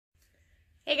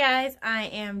Hey guys, I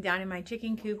am down in my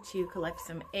chicken coop to collect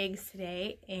some eggs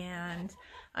today, and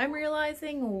I'm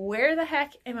realizing where the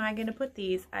heck am I going to put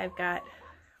these? I've got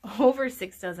over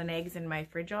 6 dozen eggs in my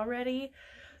fridge already,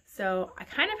 so I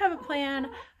kind of have a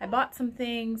plan. I bought some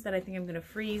things that I think I'm going to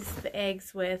freeze the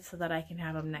eggs with so that I can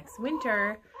have them next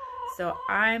winter. So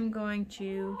I'm going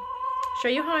to show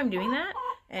you how I'm doing that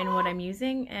and what I'm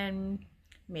using, and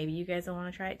maybe you guys will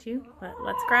want to try it too. But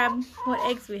let's grab what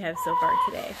eggs we have so far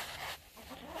today.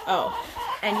 Oh,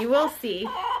 and you will see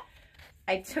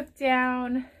I took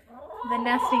down the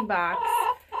nesting box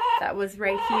that was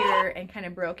right here and kind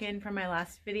of broken from my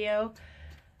last video.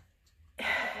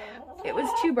 It was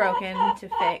too broken to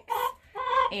fix,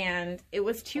 and it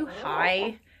was too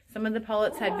high. Some of the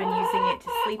pullets had been using it to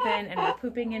sleep in and were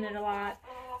pooping in it a lot,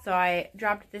 so I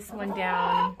dropped this one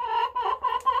down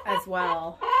as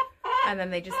well. And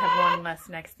then they just have one less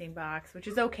nesting box, which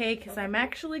is okay because I'm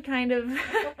actually kind of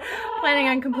planning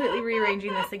on completely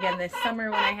rearranging this again this summer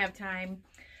when I have time.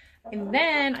 And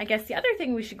then I guess the other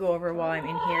thing we should go over while I'm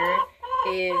in here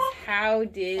is how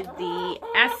did the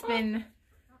aspen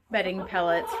bedding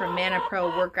pellets from Mana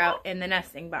Pro work out in the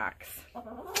nesting box?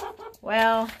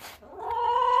 Well,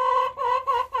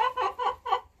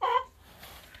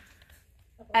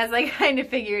 as I kind of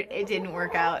figured, it didn't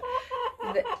work out.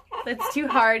 That's too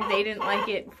hard. They didn't like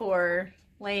it for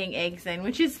laying eggs in,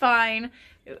 which is fine.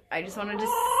 I just wanted to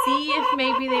see if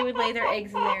maybe they would lay their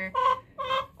eggs in there.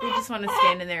 They just want to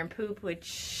stand in there and poop,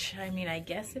 which, I mean, I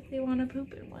guess if they want to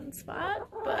poop in one spot,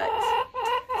 but...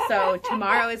 So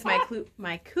tomorrow is my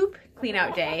coop clean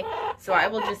out day, so I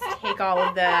will just take all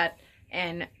of that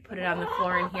and put it on the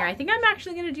floor in here. I think I'm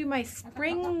actually going to do my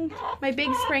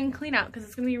big spring clean out because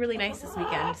it's going to be really nice this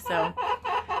weekend, so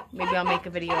maybe I'll make a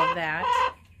video of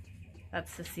that. That's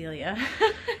Cecilia.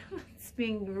 It's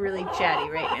being really chatty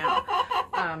right now.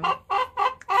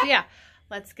 So yeah,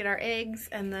 let's get our eggs,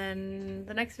 and then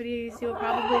the next video you see will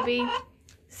probably be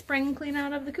spring clean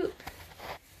out of the coop.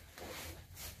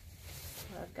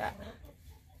 So I've got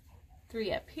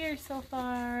 3 up here so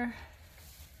far.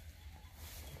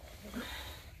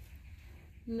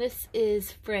 And this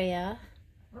is Freya.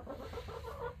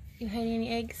 You hiding any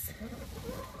eggs?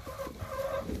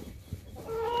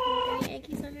 Any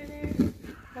eggies under there?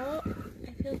 Oh,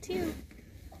 I feel 2.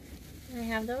 And I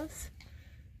have those.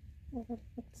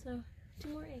 So 2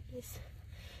 more eggies.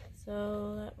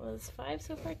 So that was 5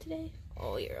 so far today.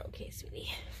 Oh, you're okay,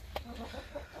 sweetie.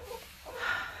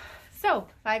 So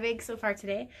 5 eggs so far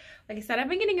today. Like I said, I've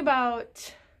been getting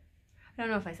about, I don't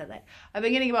know if I said that. I've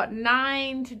been getting about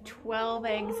 9 to 12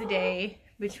 eggs a day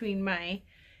between my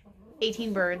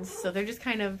 18 birds. So they're just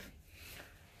kind of,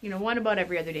 you know, one about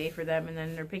every other day for them, and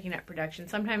then they're picking up production.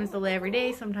 Sometimes they'll lay every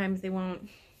day, sometimes they won't.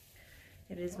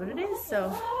 It is what it is.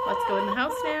 So let's go in the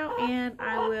house now, and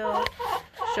I will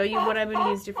show you what I'm going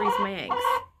to use to freeze my eggs.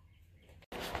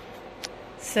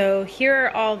 So here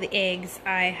are all the eggs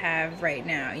I have right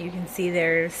now. You can see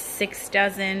there's 6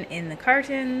 dozen in the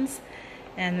cartons,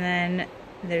 and then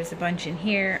there's a bunch in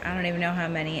here. I don't even know how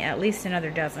many, at least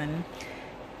another dozen.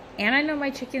 And I know my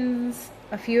chickens,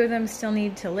 a few of them still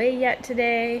need to lay yet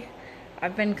today.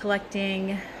 I've been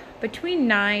collecting between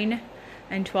 9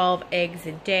 and 12 eggs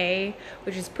a day,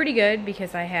 which is pretty good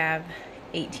because I have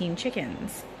 18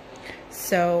 chickens.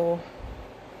 So,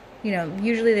 you know,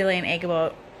 usually they lay an egg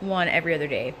about 1 every other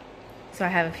day. So I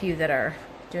have a few that are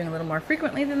doing a little more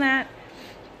frequently than that.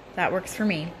 That works for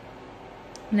me.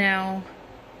 Now,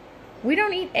 we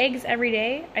don't eat eggs every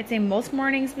day. I'd say most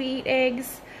mornings we eat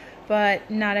eggs,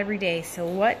 but not every day. So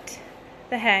what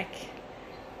the heck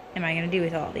am I going to do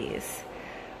with all these?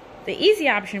 The easy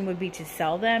option would be to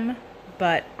sell them,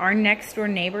 but our next door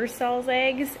neighbor sells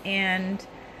eggs, and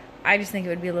I just think it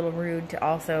would be a little rude to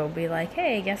also be like,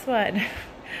 hey, guess what?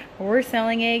 We're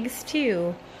selling eggs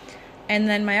too. And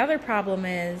then my other problem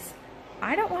is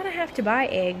I don't want to have to buy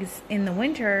eggs in the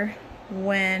winter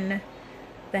when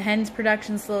the hen's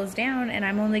production slows down and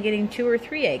I'm only getting 2 or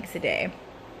 3 eggs a day.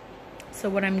 So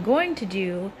what I'm going to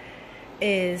do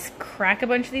is crack a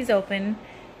bunch of these open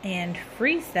and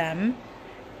freeze them,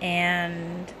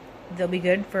 and they'll be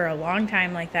good for a long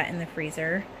time like that in the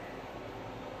freezer.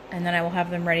 And then I will have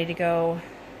them ready to go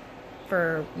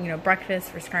for, you know, breakfast,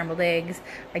 for scrambled eggs.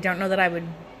 I don't know that I would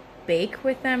bake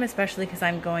with them, especially because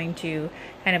I'm going to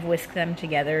kind of whisk them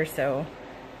together, so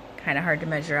kind of hard to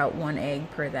measure out 1 egg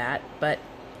per that. But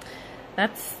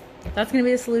that's going to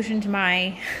be the solution to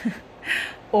my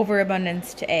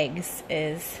overabundance to eggs,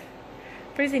 is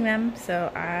freezing them.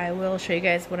 So I will show you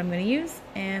guys what I'm going to use,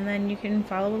 and then you can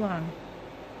follow along.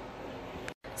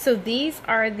 So these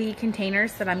are the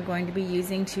containers that I'm going to be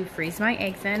using to freeze my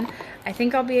eggs in. I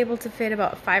think I'll be able to fit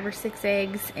about 5 or 6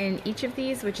 eggs in each of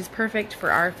these, which is perfect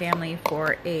for our family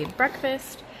for a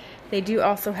breakfast. They do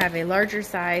also have a larger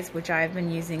size, which I've been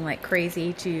using like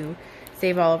crazy to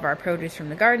save all of our produce from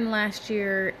the garden last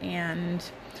year and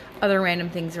other random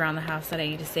things around the house that I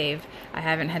need to save. I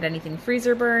haven't had anything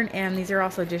freezer burn, and these are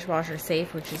also dishwasher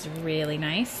safe, which is really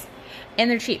nice.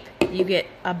 And they're cheap. You get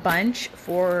a bunch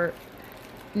for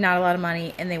not a lot of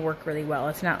money, and they work really well.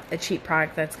 It's not a cheap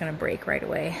product that's going to break right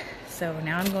away. So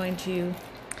now I'm going to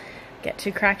get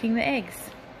to cracking the eggs.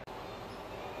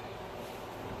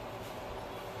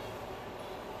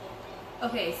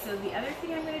 Okay, so the other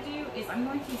thing I'm going to do is I'm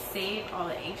going to save all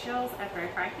the eggshells after I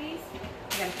crack these.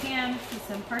 I got a pan with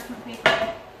some parchment paper. I'm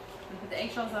going to put the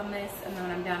eggshells on this, and then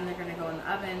when I'm done, they're going to go in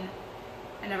the oven.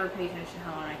 I never pay attention to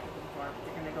how long I cook them for, but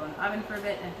they're going to go in the oven for a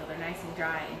bit until they're nice and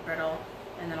dry and brittle.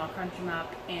 And then I'll crunch them up,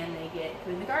 and they get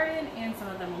put in the garden, and some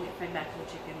of them will get fed back to the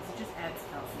chickens. It just adds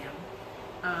calcium.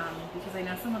 Because I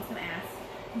know someone's going to ask.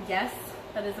 Yes,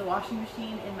 that is a washing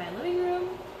machine in my living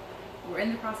room. We're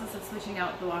in the process of switching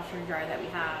out the washer and dryer that we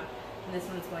have. And this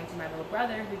one is going to my little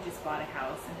brother, who just bought a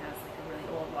house and has like a really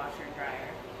old washer and dryer.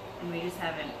 And we just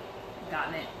haven't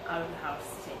gotten it out of the house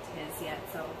to take to his yet.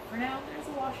 So for now, there's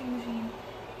a washing machine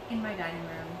in my dining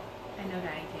room and no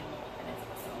dining table, and it's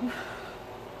awesome.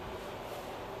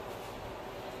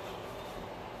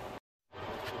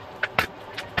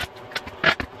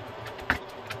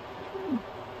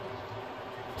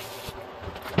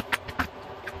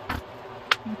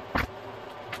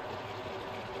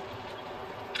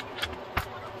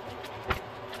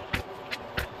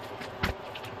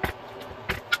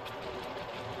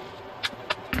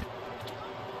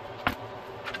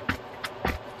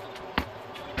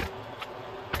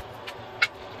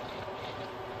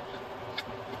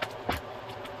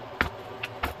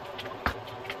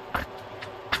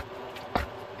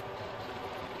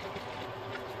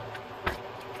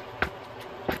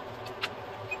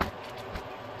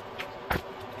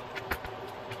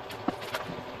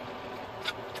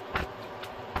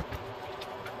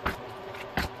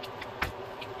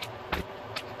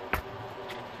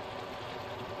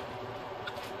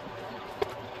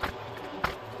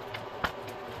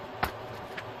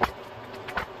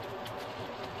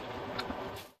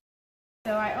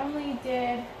 So I only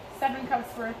did 7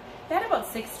 cups worth. They had about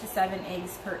 6 to 7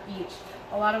 eggs per each.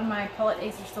 A lot of my pullet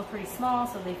eggs are still pretty small,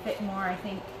 so they fit more. I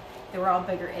think they were all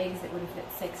bigger eggs that would have fit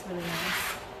 6 really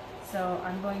nice. So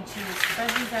I'm going to spread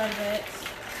these out a bit.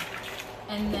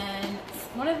 And then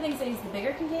one of the things I use the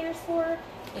bigger containers for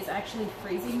is actually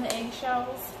freezing the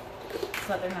eggshells so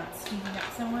that they're not steaming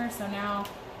up somewhere. So now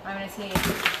I'm going to take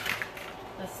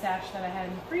the stash that I had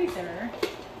in the freezer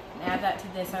and add that to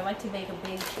this. I like to bake a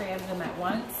big tray of them at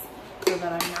once so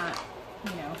that I'm not,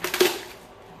 you know,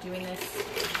 doing this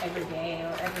every day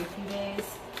or every few days.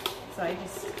 So I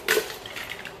just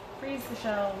freeze the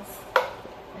shells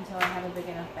until I have a big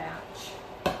enough batch.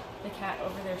 The cat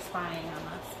over there spying on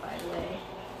us, by the way,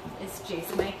 is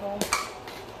Jason Michael.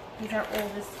 He's our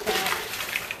oldest cat.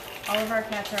 All of our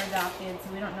cats are adopted,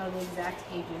 so we don't know the exact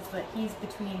ages, but he's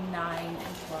between 9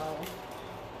 and 12.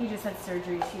 He just had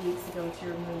surgery 2 weeks ago to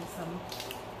remove some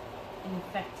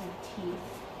infected teeth.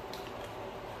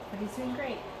 But he's doing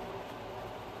great.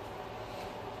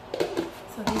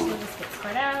 So these will just get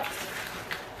spread out.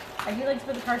 I do like to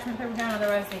put the parchment paper down,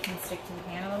 otherwise they can stick to the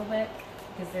pan a little bit,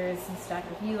 because there is some stuff.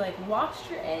 If you like washed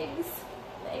your eggs,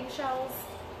 the eggshells,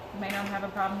 you might not have a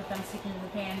problem with them sticking to the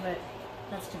pan, but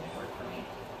that's too much work for me.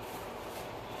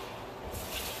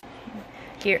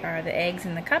 Here are the eggs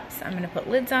in the cups. I'm going to put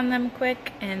lids on them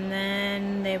quick, and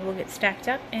then they will get stacked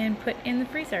up and put in the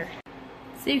freezer.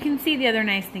 So you can see the other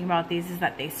nice thing about these is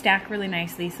that they stack really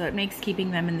nicely, so it makes keeping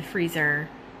them in the freezer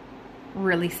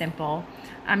really simple.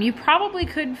 You probably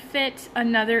could fit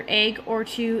another egg or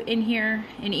 2 in here,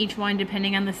 in each one,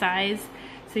 depending on the size.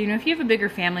 So, you know, if you have a bigger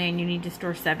family and you need to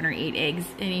store 7 or 8 eggs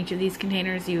in each of these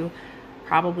containers, you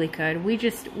probably could. We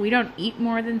don't eat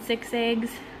more than 6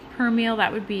 eggs per meal.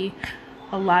 That would be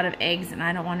a lot of eggs, and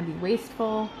I don't want to be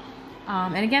wasteful.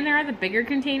 And again, there are the bigger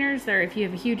containers. There, if you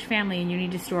have a huge family and you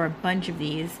need to store a bunch of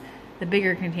these, the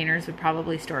bigger containers would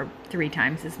probably store 3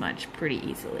 times as much pretty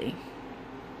easily.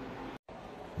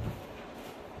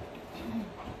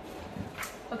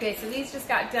 Okay, so these just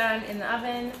got done in the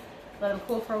oven. Let them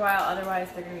cool for a while, otherwise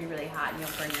they're going to be really hot and you'll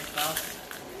burn yourself.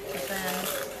 But then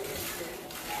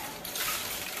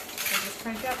they just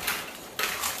crunch up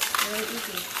really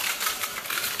easy.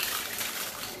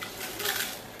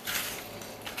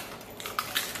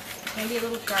 It can be a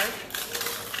little sharp,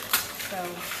 so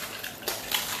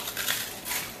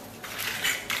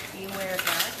be aware of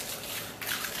that.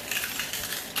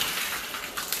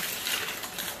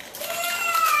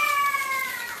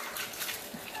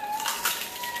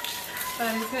 But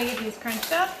I'm just going to get these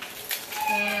crunched up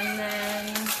and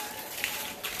then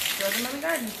throw them in the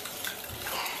garden.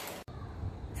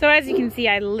 So as you can see,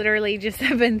 I literally just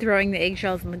have been throwing the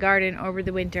eggshells in the garden over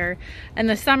the winter. In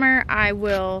the summer, I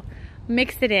will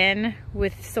mix it in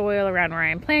with soil around where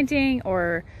I'm planting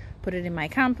or put it in my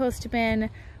compost bin.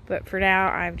 But for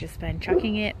now, I've just been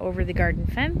chucking it over the garden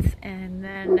fence. And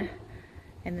then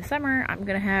in the summer, I'm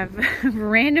gonna have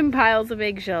random piles of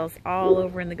eggshells all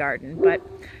over in the garden. But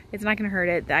it's not gonna hurt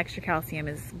it. The extra calcium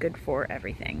is good for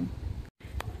everything.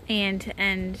 And to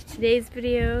end today's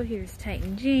video, here's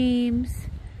Titan James.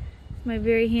 My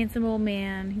very handsome old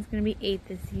man. He's gonna be 8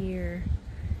 this year.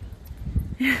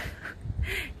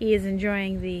 He is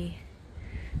enjoying the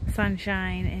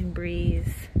sunshine and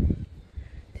breeze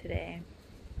today.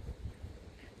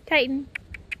 Titan,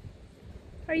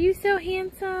 are you so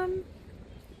handsome?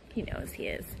 He knows he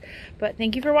is. But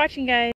thank you for watching, guys.